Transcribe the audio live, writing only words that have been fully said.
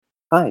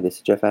Hi, this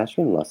is Jeff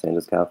Ashton in Los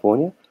Angeles,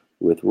 California,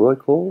 with Roy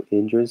Cole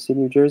in Jersey City,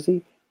 New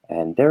Jersey,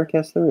 and Derek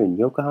Kessler in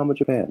Yokohama,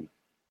 Japan.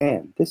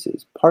 And this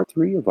is part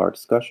three of our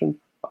discussion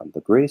on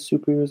the greatest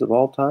superheroes of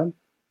all time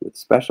with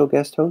special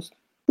guest host,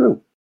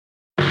 Drew.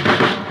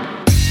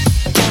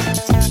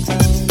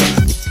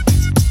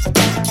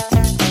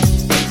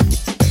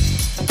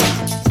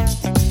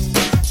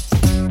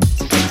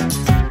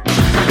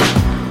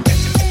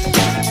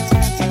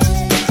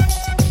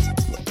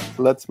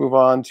 Let's move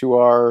on to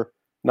our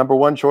number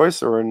one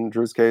choice, or in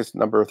Drew's case,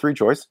 number three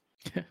choice.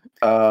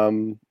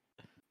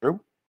 Drew?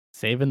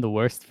 Saving the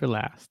worst for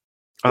last.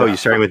 Oh, you're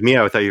starting with me?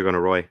 I thought you were going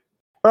to Roy.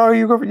 Oh,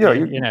 you go. Yeah,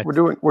 you're next.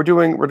 we're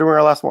doing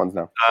our last ones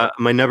now.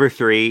 My number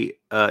three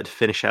to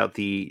finish out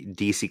the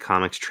DC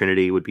Comics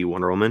trinity would be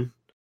Wonder Woman.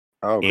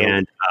 Oh, great.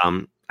 And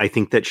I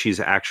think that she's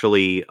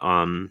actually,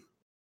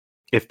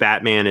 if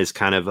Batman is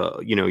kind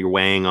of you're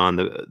weighing on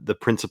the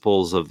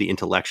principles of the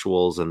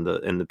intellectuals and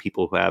the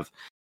people who have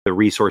the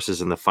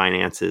resources and the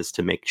finances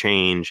to make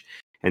change,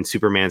 and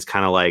Superman's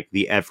kind of like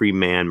the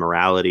everyman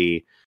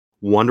morality.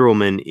 Wonder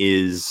Woman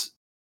is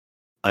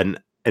an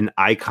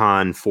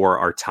icon for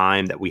our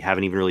time that we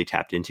haven't even really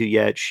tapped into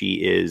yet. She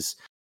is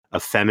a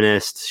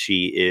feminist.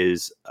 She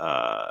is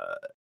a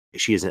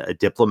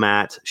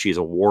diplomat. She's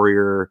a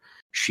warrior.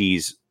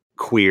 She's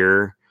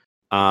queer.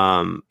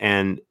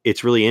 And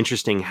it's really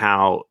interesting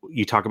how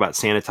you talk about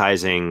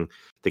sanitizing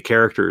the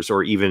characters,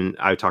 or even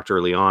I talked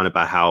early on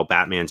about how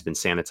Batman's been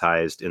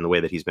sanitized in the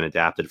way that he's been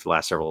adapted for the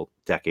last several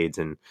decades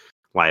in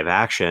live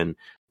action.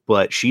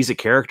 But she's a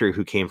character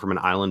who came from an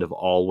island of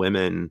all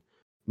women,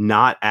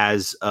 not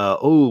as,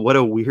 what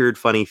a weird,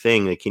 funny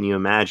thing. Like, can you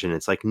imagine?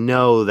 It's like,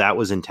 no, that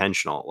was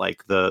intentional.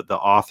 Like the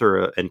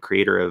author and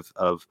creator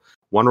of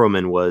Wonder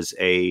Woman was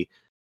a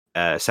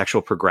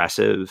sexual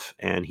progressive,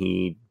 and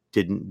he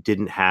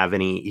didn't have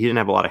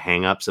a lot of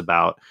hangups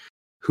about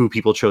who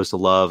people chose to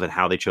love and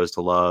how they chose to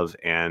love.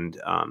 And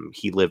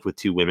he lived with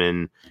two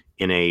women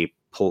in a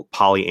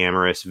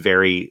polyamorous,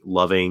 very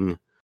loving,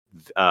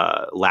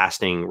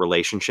 lasting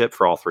relationship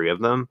for all three of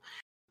them.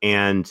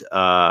 And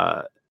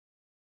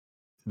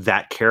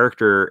that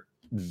character,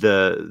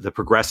 the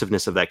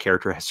progressiveness of that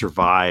character has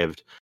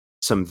survived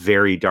some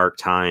very dark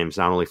times,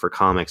 not only for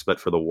comics, but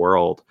for the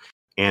world.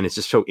 And it's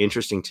just so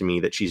interesting to me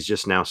that she's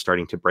just now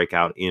starting to break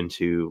out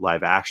into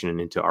live action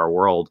and into our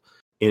world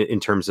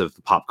in terms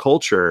of pop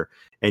culture.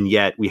 And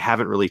yet we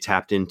haven't really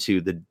tapped into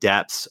the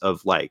depths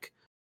of like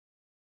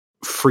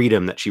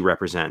freedom that she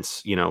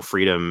represents,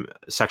 freedom,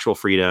 sexual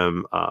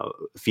freedom,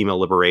 female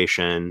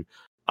liberation,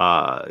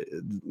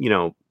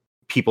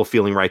 people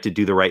feeling right to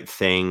do the right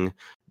thing,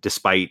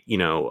 despite,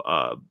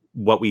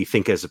 what we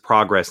think as a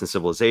progress in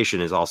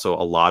civilization is also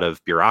a lot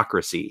of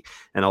bureaucracy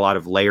and a lot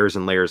of layers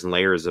and layers and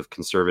layers of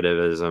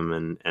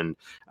conservatism. And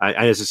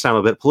I just sound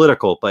a bit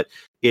political, but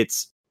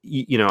it's,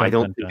 I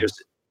don't think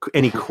there's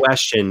any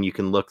question you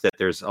can look that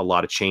there's a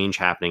lot of change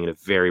happening at a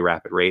very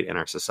rapid rate in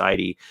our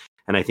society.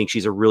 And I think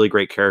she's a really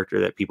great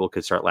character that people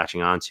could start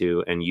latching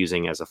onto and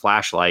using as a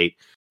flashlight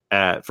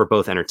for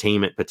both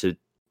entertainment, but to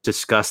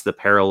discuss the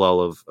parallel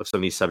of some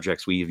of these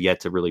subjects we've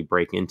yet to really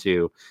break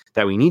into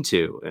that we need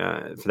to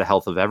for the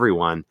health of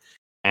everyone.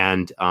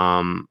 And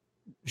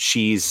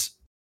she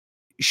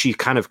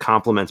kind of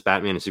complements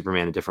Batman and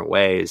Superman in different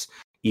ways,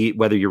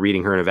 whether you're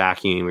reading her in a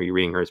vacuum or you're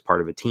reading her as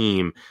part of a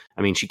team.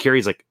 I mean, she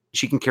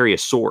can carry a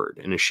sword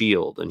and a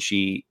shield, and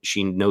she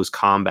knows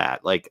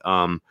combat. Like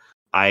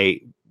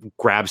I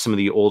grabbed some of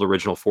the old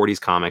original 40s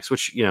comics,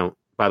 which,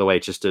 by the way,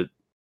 just to,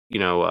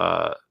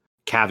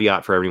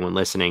 caveat for everyone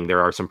listening,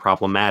 there are some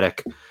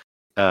problematic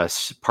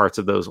parts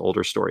of those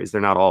older stories. They're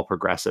not all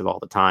progressive all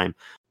the time,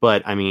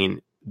 but I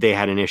mean, they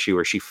had an issue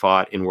where she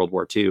fought in World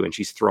War II and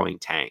she's throwing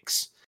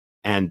tanks.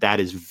 And that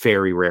is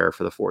very rare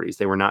for the 40s.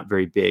 They were not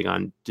very big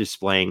on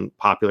displaying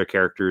popular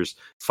characters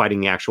fighting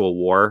the actual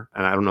war.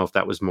 And I don't know if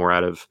that was more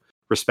out of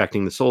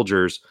respecting the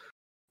soldiers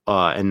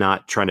and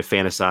not trying to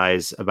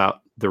fantasize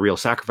about the real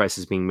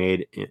sacrifices being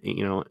made,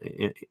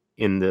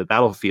 in the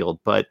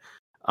battlefield. But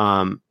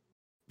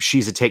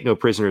she's a take no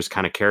prisoners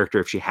kind of character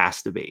if she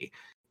has to be.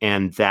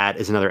 And that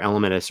is another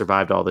element that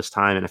survived all this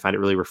time. And I find it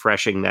really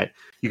refreshing that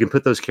you can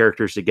put those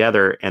characters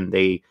together and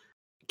they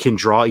can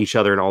draw each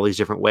other in all these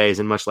different ways.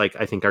 And much like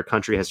I think our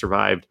country has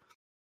survived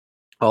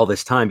all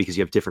this time because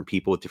you have different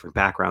people with different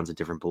backgrounds and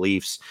different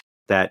beliefs,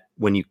 that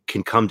when you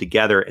can come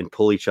together and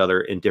pull each other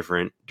in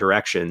different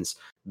directions,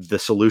 the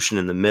solution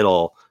in the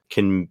middle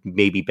can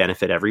maybe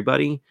benefit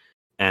everybody.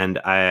 And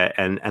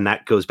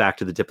that goes back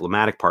to the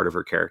diplomatic part of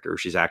her character.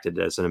 She's acted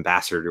as an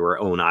ambassador to her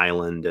own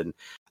island. And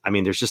I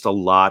mean, there's just a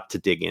lot to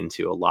dig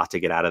into, a lot to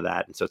get out of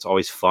that. And so it's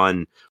always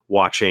fun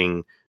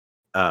watching,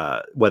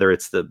 whether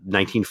it's the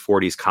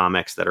 1940s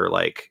comics that are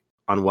like,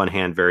 on one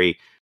hand, very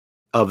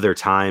of their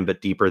time,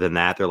 but deeper than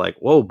that. They're like,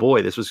 whoa,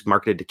 boy, this was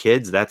marketed to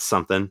kids. That's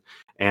something.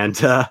 And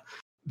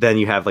then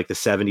you have like the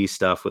 70s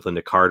stuff with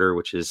Linda Carter,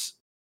 which is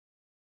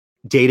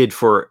dated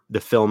for the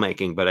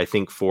filmmaking, but I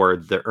think for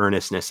the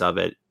earnestness of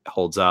it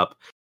holds up.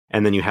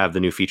 And then you have the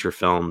new feature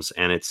films,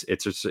 and it's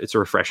a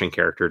refreshing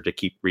character to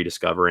keep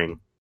rediscovering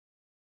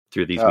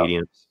through these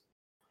mediums.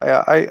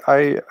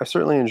 I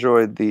certainly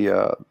enjoyed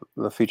the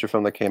feature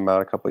film that came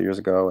out a couple of years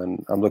ago,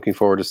 and I'm looking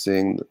forward to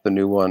seeing the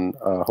new one.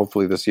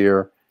 Hopefully this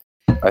year.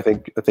 I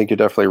think you're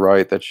definitely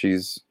right that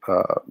she's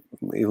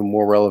even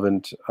more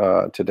relevant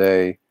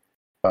today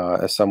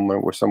as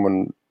someone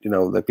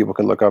that people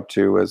can look up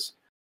to as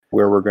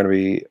where we're going to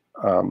be.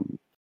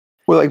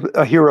 Like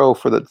a hero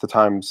for the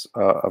times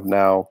of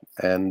now,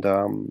 and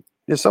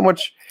there's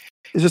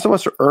just so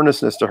much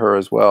earnestness to her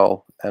as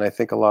well, and I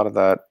think a lot of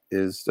that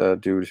is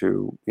due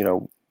to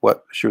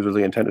what she was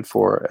really intended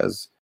for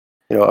as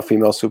a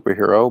female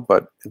superhero,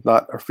 but it's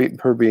not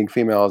her being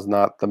female is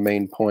not the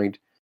main point.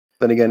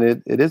 Then again,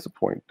 it is a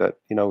point that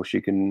she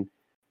can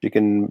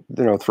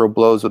throw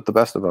blows with the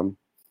best of them,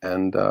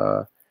 and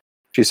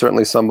she's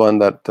certainly someone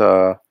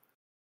that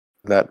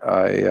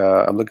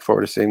I'm looking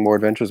forward to seeing more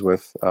adventures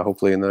with.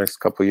 Hopefully in the next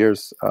couple of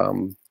years,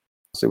 we'll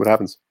see what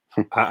happens.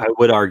 I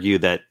would argue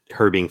that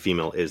her being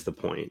female is the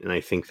point, and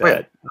I think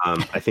that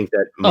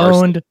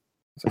Owned.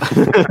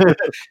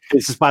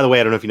 This is, by the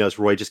way, I don't know if you noticed,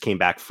 Roy just came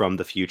back from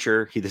the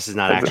future. This is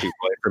not actually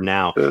Roy from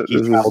now.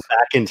 He traveled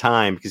back in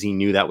time because he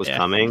knew that was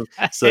coming,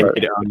 so he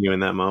could own you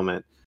in that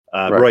moment.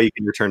 Roy, you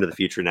can return to the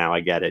future now.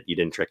 I get it. You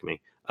didn't trick me.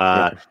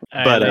 But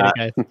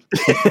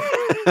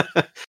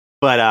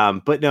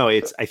no,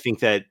 I think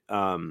that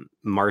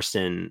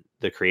Marston,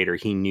 the creator,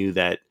 he knew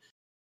that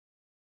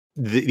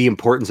the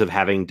importance of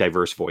having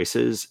diverse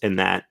voices in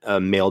that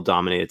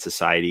male-dominated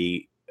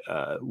society,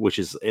 which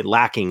is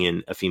lacking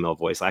in a female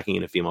voice, lacking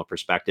in a female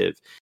perspective,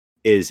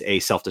 is a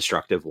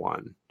self-destructive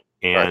one.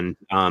 And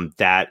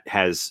that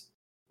has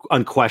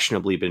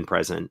unquestionably been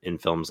present in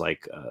films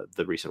like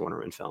the recent Wonder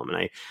Woman film.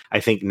 And I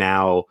think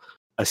now,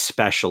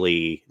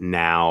 especially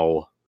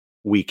now,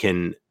 it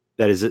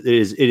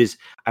is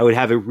I would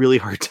have a really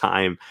hard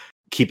time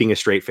keeping a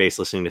straight face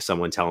listening to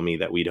someone tell me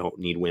that we don't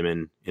need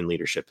women in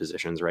leadership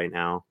positions right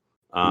now,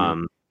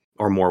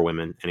 or more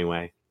women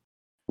anyway.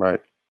 Right.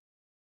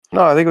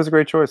 No, I think it was a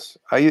great choice.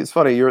 It's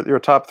funny. Your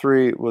top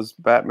three was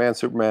Batman,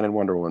 Superman, and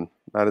Wonder Woman.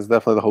 That is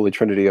definitely the holy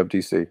trinity of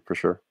DC for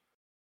sure.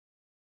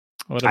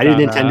 I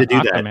didn't intend to do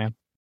Aquaman?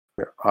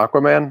 That.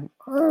 Aquaman.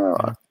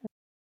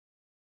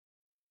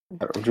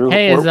 Drew,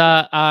 hey, is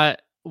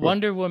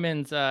Wonder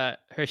Woman's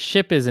her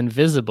ship is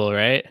invisible,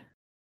 right?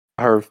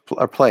 Her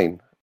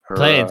plane.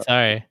 Plane.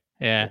 Sorry.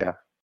 Yeah.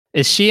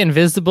 Is she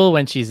invisible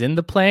when she's in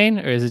the plane,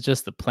 or is it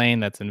just the plane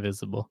that's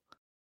invisible?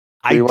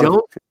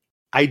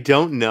 I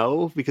don't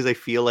know, because I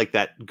feel like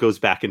that goes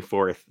back and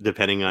forth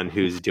depending on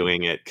who's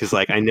doing it. Because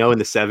like I know in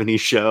the 70s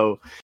show,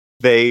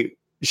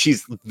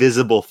 she's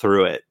visible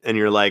through it, and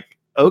you're like,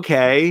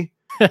 okay.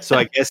 So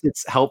I guess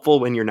it's helpful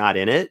when you're not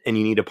in it and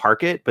you need to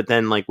park it. But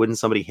then like, wouldn't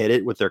somebody hit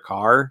it with their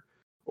car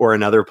or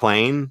another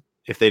plane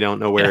if they don't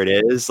know where it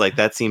is? Like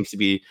that seems to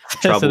be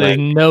troubling. So there's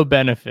no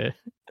benefit.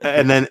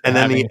 And then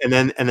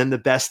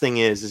the best thing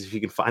is if you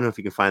can find, I don't know if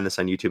you can find this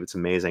on YouTube, it's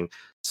amazing.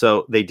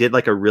 So they did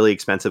like a really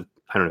expensive,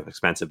 I don't know if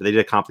expensive, but they did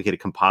a complicated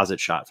composite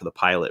shot for the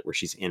pilot where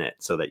she's in it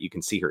so that you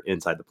can see her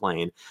inside the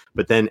plane.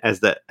 But then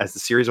as the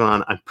series went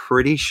on, I'm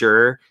pretty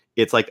sure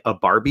it's like a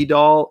Barbie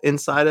doll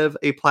inside of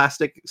a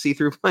plastic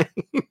see-through plane.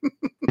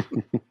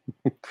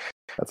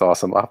 That's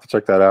awesome. I'll have to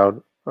check that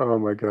out. Oh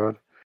my God.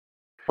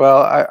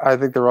 Well, I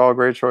think they're all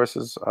great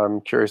choices.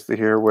 I'm curious to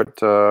hear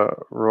what,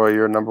 Roy,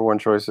 your number one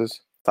choice is.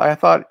 I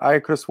thought I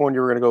could have sworn you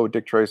were going to go with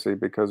Dick Tracy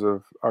because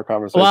of our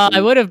conversation. Well, I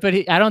would have, but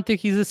I don't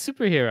think he's a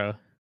superhero.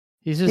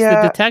 He's just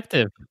a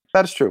detective.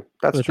 That's true.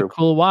 That's with true. A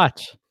cool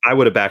watch. I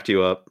would have backed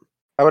you up.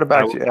 I would have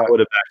backed you. I would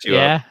have backed you up.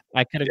 Yeah,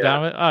 I could have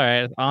gone with. All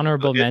right,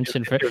 honorable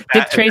mention for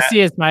Dick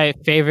Tracy is my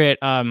favorite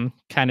kind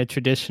of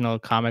traditional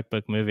comic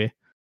book movie.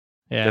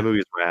 Yeah, that movie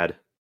is rad.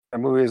 That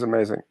movie is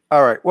amazing.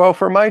 All right. Well,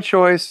 for my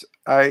choice,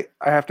 I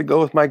have to go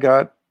with my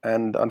gut,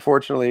 and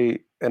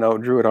unfortunately,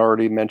 Drew had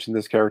already mentioned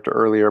this character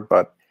earlier,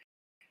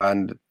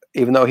 and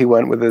even though he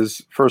went with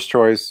his first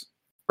choice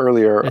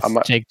earlier,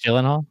 Jake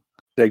Gyllenhaal.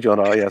 Jake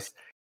Gyllenhaal, yes.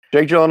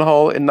 Jake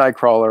Gyllenhaal in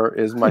Nightcrawler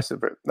is my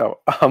favorite. No,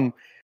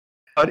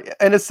 but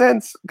in a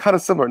sense, kind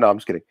of similar. No, I'm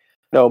just kidding.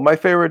 No, my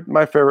favorite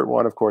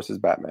one, of course, is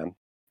Batman.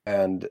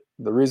 And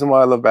the reason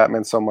why I love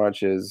Batman so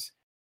much is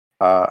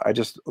I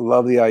just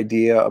love the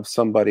idea of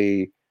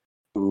somebody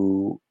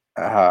who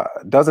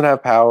doesn't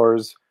have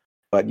powers,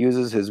 but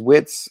uses his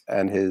wits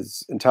and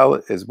his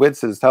intelligence,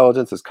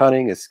 his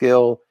cunning, his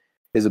skill,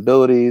 his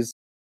abilities,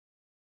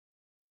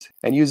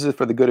 and uses it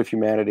for the good of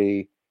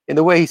humanity in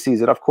the way he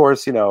sees it. Of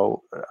course,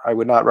 I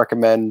would not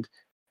recommend,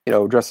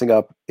 dressing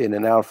up in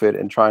an outfit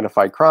and trying to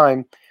fight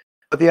crime,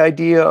 but the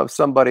idea of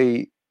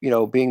somebody,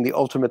 being the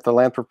ultimate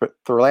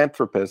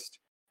philanthropist,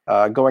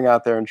 going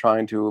out there and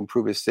trying to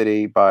improve his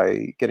city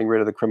by getting rid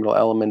of the criminal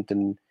element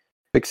and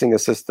fixing a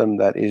system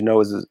that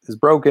is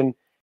broken,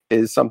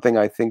 is something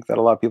I think that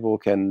a lot of people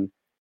can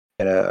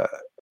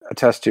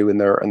attest to in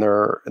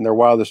their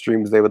wildest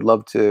dreams. They would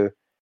love to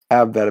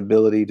have that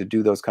ability to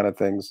do those kind of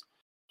things.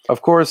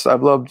 Of course,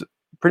 I've loved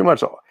pretty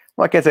much all.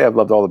 Well, I can't say I've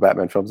loved all the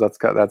Batman films.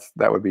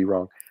 That would be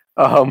wrong.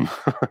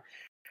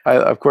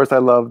 Of course, I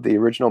love the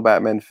original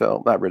Batman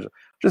film. Not original.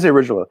 Just the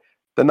original.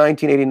 The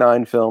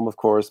 1989 film, of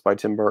course, by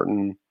Tim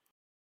Burton.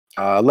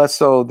 Less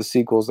so the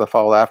sequels that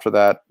follow after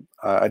that.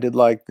 I did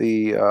like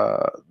the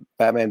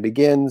Batman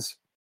Begins,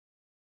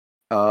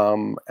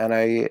 and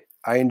I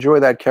enjoy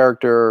that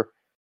character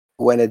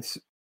when it's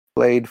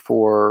played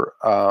for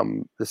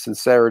the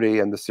sincerity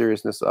and the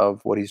seriousness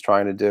of what he's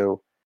trying to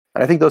do.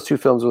 And I think those two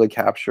films really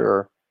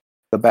capture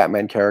the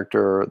Batman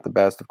character the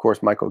best. Of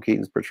course, Michael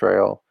Keaton's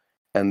portrayal,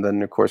 and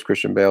then of course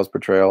Christian Bale's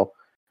portrayal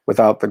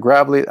without the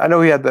gravelly. I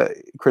know he had the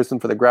Kristen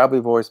for the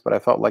gravelly voice, but I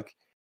felt like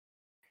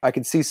I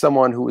could see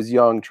someone who was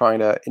young trying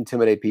to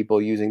intimidate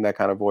people using that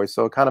kind of voice.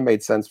 So it kind of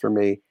made sense for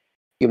me,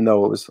 even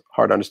though it was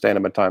hard to understand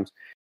him at times.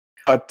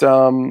 But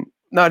no,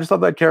 I just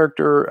love that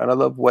character, and I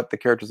love what the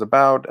character's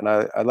about, and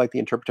I like the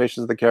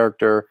interpretations of the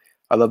character.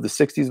 I love the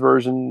 '60s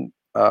version.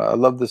 I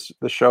love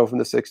the show from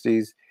the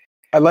 '60s.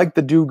 I like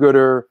the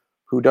do-gooder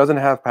who doesn't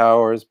have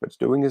powers, but's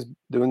doing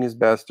his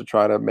best to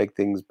try to make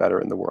things better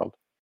in the world.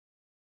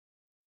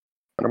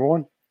 Number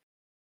one.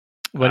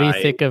 What do you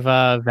think of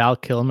Val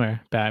Kilmer,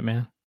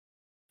 Batman?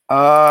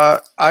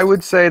 I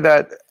would say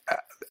that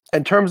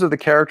in terms of the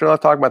character, I'm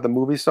not talking about the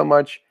movie so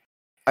much.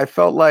 I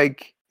felt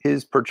like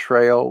his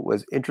portrayal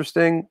was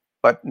interesting,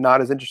 but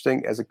not as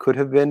interesting as it could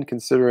have been,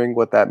 considering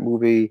what that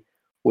movie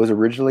was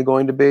originally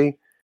going to be.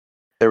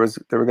 There were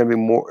going to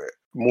be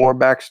more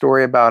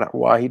backstory about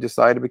why he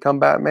decided to become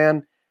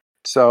Batman.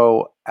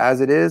 So as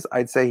it is,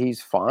 I'd say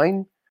he's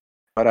fine,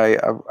 but I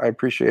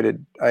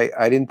appreciated.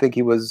 I didn't think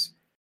he was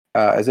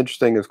as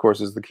interesting, of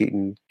course, as the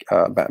Keaton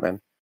Batman.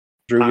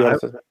 Drew, you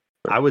want to say that?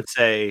 I would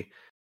say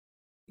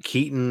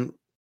Keaton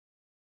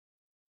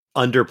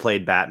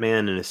underplayed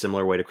Batman in a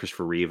similar way to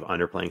Christopher Reeve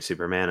underplaying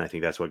Superman. I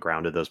think that's what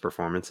grounded those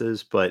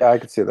performances. But yeah, I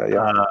could see that.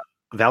 Yeah,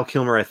 Val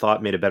Kilmer, I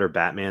thought, made a better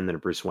Batman than a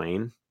Bruce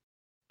Wayne.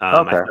 Okay.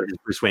 I thought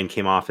Bruce Wayne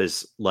came off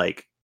as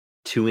like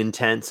too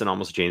intense and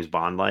almost James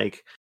Bond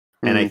like.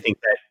 And I think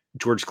that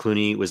George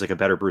Clooney was like a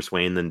better Bruce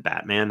Wayne than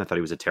Batman. I thought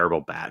he was a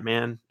terrible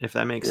Batman, if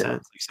that makes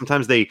sense. Like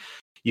sometimes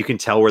you can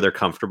tell where they're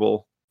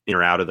comfortable in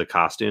or out of the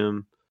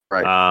costume.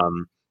 Right.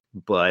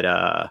 But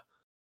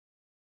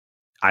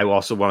I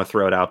also want to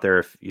throw it out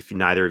there if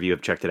neither of you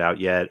have checked it out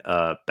yet.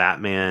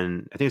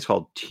 Batman, I think it's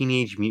called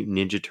Teenage Mutant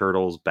Ninja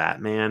Turtles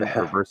Batman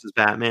or versus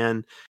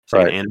Batman. It's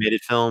like an animated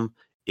film,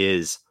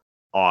 is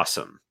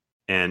awesome.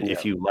 And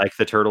if you like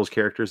the Turtles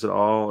characters at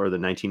all, or the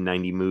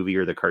 1990 movie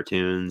or the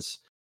cartoons,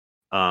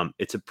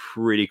 it's a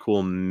pretty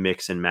cool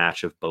mix and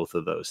match of both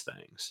of those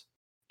things.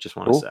 Just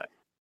want to say.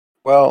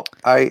 Well,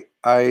 I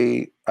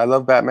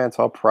love Batman,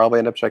 so I'll probably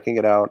end up checking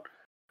it out.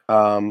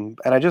 And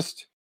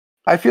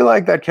I feel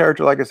like that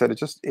character, like I said, it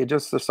just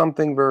there's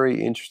something very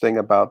interesting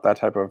about that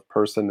type of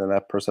person and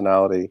that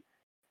personality.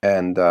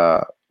 And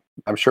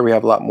I'm sure we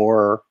have a lot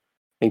more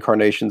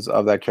incarnations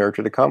of that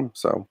character to come.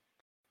 So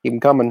keep them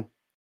coming,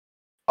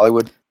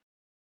 Hollywood.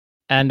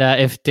 And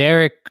if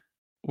Derek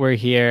were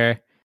here,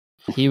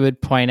 he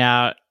would point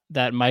out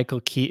that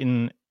Michael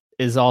Keaton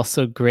is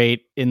also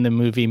great in the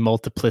movie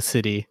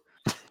Multiplicity,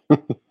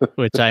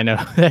 which I know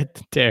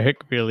that Derek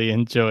really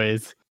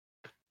enjoys.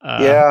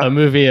 A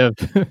movie of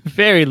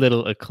very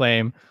little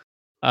acclaim,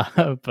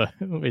 but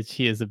which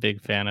he is a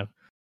big fan of.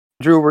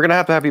 Drew, we're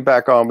gonna have you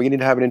back on. We need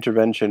to have an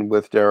intervention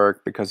with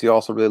Derek because he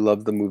also really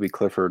loved the movie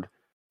Clifford.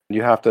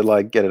 You have to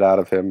like get it out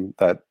of him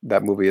that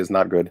movie is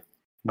not good.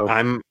 No.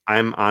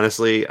 I'm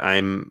honestly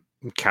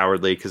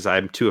cowardly because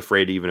I'm too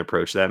afraid to even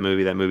approach that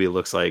movie. That movie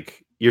looks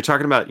like you're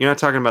not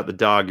talking about the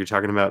dog. You're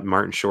talking about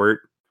Martin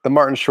Short. The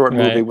Martin Short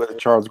movie with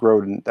Charles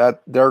Grodin.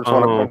 That Derek's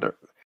one of.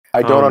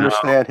 I don't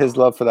understand his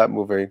love for that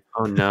movie.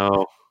 Oh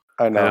no,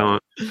 I know.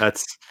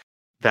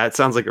 That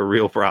sounds like a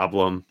real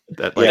problem.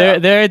 That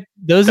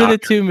those are the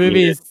two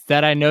movies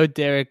that I know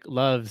Derek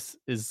loves: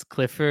 is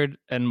Clifford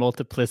and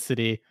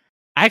Multiplicity.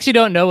 I actually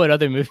don't know what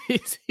other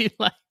movies he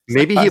likes.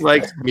 Maybe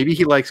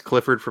he likes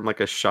Clifford from like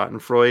a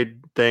Schadenfreude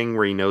thing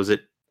where he knows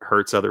it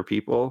hurts other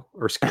people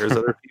or scares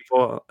other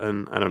people,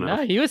 and I don't know.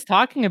 No, he was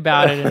talking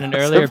about it in an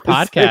earlier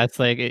podcast.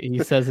 Like he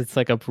says, it's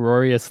like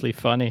uproariously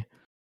funny.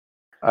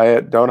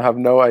 I don't have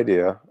no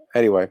idea.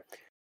 Anyway,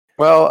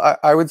 well,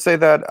 I would say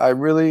that I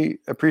really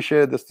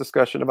appreciated this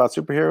discussion about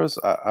superheroes.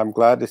 I'm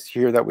glad to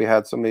hear that we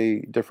had so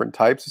many different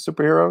types of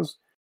superheroes,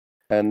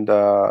 and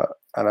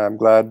I'm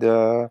glad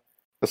to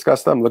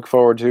discuss them. Look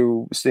forward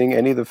to seeing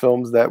any of the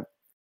films that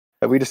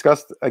we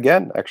discussed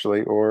again,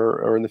 actually,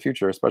 or in the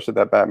future, especially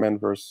that Batman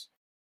versus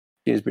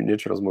Teenage Mutant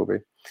Ninja Turtles movie.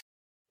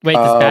 Wait,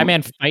 does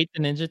Batman fight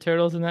the Ninja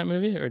Turtles in that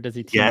movie, or does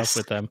he team up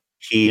with them?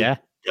 He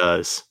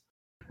does.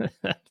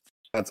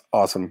 That's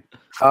awesome.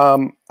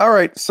 All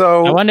right,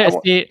 so I wonder.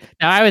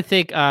 Now I would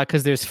think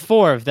because there's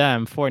 4 of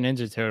them, 4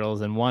 Ninja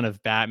Turtles, and 1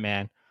 of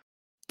Batman.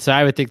 So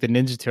I would think the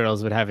Ninja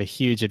Turtles would have a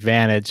huge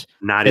advantage,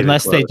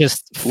 unless they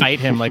just fight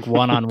him like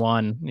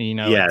one-on-one.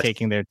 Like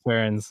taking their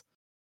turns.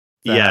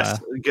 Yes,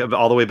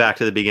 all the way back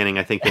to the beginning.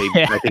 I think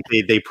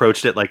they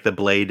approached it like the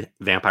Blade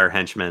vampire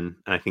henchman,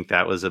 and I think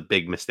that was a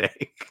big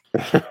mistake.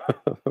 You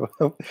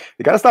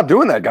got to stop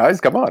doing that,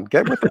 guys. Come on,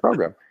 get with the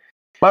program.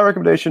 My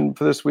recommendation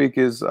for this week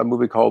is a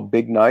movie called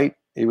Big Night.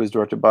 It was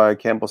directed by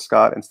Campbell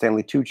Scott and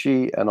Stanley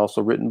Tucci, and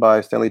also written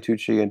by Stanley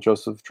Tucci and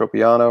Joseph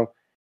Tropiano.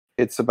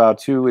 It's about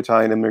two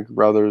Italian immigrant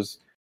brothers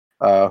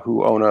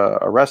who own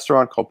a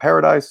restaurant called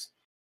Paradise,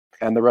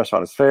 and the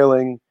restaurant is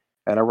failing.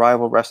 And a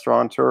rival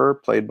restaurateur,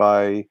 played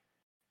by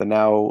the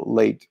now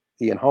late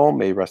Ian Holm,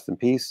 may rest in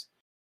peace,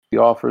 he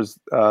offers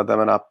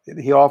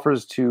He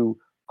offers to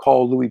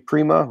call Louis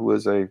Prima, who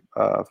is a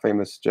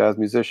famous jazz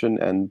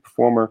musician and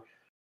performer,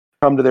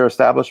 come to their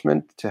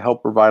establishment to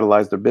help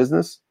revitalize their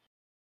business.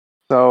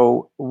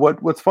 So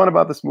what's fun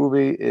about this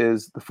movie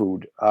is the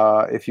food.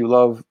 If you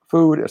love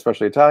food,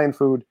 especially Italian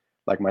food,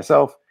 like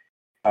myself,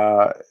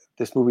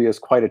 this movie is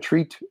quite a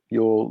treat.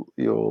 You'll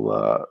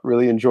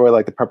really enjoy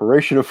like the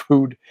preparation of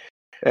food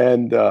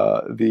and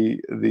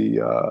the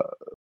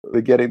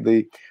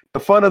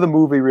fun of the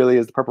movie. Really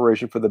is the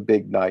preparation for the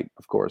big night.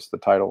 Of course, the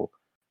title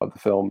of the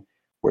film,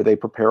 where they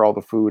prepare all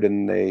the food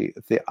and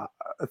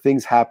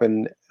things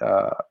happen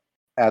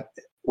at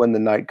when the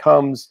night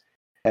comes,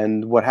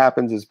 and what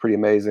happens is pretty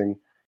amazing.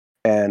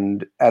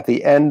 And at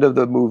the end of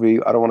the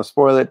movie, I don't want to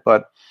spoil it,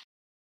 but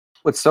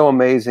what's so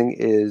amazing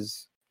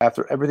is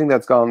after everything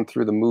that's gone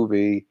through the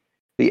movie,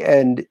 the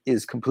end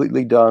is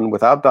completely done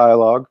without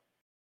dialogue,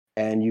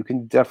 and you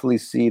can definitely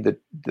see the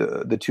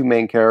two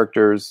main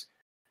characters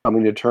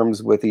coming to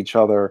terms with each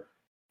other,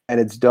 and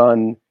it's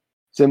done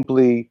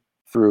simply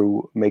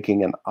through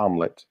making an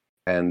omelet.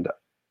 And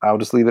I'll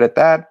just leave it at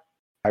that.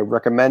 I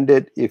recommend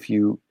it if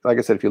you, like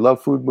I said, if you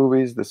love food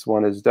movies, this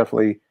one is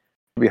definitely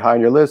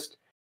behind your list.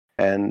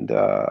 And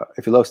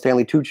if you love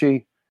Stanley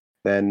Tucci,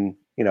 then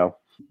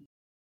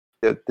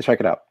check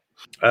it out.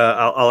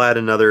 I'll add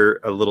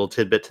a little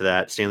tidbit to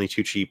that. Stanley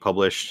Tucci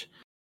published,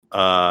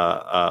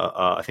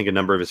 I think, a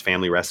number of his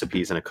family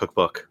recipes in a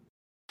cookbook.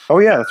 Oh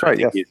yeah, that's right.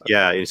 Yes.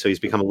 So he's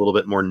become a little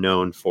bit more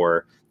known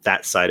for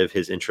that side of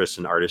his interest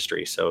in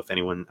artistry. So if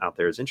anyone out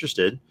there is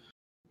interested,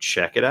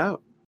 check it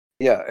out.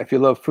 Yeah, if you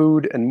love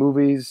food and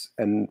movies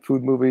and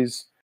food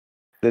movies,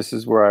 this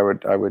is where I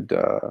would.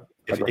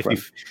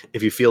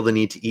 If you feel the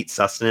need to eat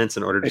sustenance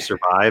in order to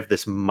survive,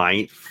 this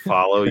might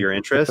follow your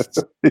interests.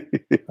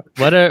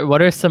 What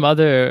are some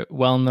other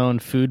well-known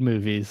food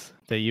movies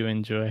that you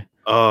enjoy?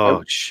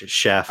 Oh,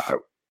 Chef.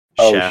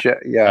 Chef.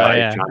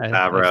 Yeah. Jon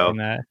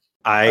Favreau.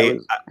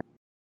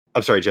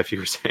 I'm sorry, Jeff, you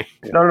were saying.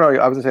 No.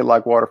 I was gonna say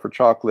Like Water for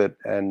Chocolate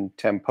and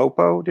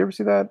Tempopo. Do you ever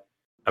see that?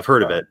 I've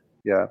heard of it.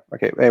 Yeah.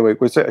 Okay. Anyway,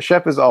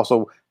 Chef is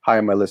also high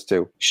on my list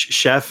too.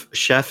 Chef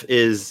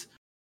is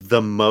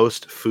the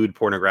most food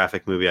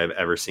pornographic movie I've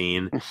ever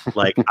seen.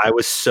 Like, I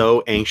was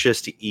so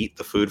anxious to eat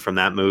the food from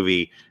that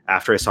movie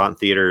after I saw it in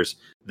theaters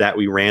that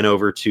we ran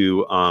over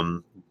to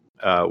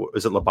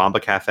was it La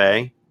Bamba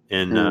Cafe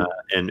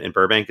in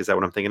Burbank? Is that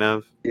what I'm thinking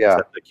of? Yeah,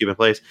 the Cuban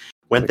place.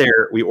 Went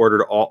there. We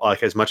ordered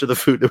as much of the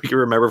food that we could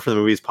remember from the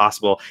movie as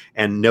possible.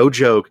 And no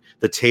joke,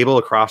 the table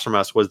across from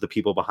us was the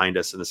people behind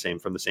us from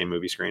the same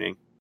movie screening.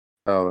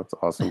 Oh, that's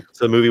awesome.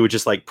 So the movie would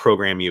just like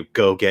program you,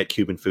 go get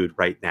Cuban food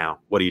right now.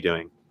 What are you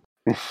doing?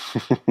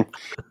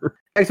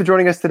 Thanks for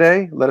joining us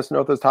today. Let us know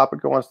if there's a topic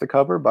you want us to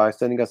cover by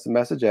sending us a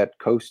message at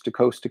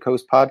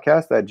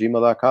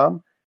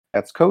coast2coast2coastpodcast@gmail.com.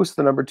 That's coast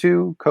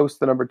 2,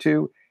 coast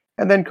 2,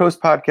 and then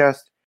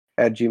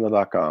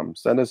coastpodcast@gmail.com.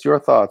 Send us your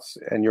thoughts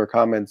and your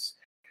comments,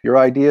 your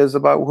ideas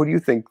about who do you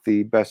think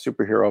the best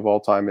superhero of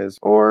all time is,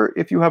 or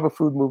if you have a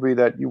food movie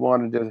that you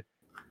wanted to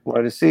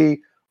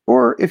see,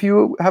 or if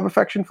you have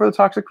affection for the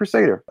Toxic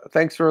Crusader.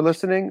 Thanks for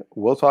listening.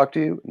 We'll talk to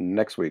you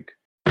next week.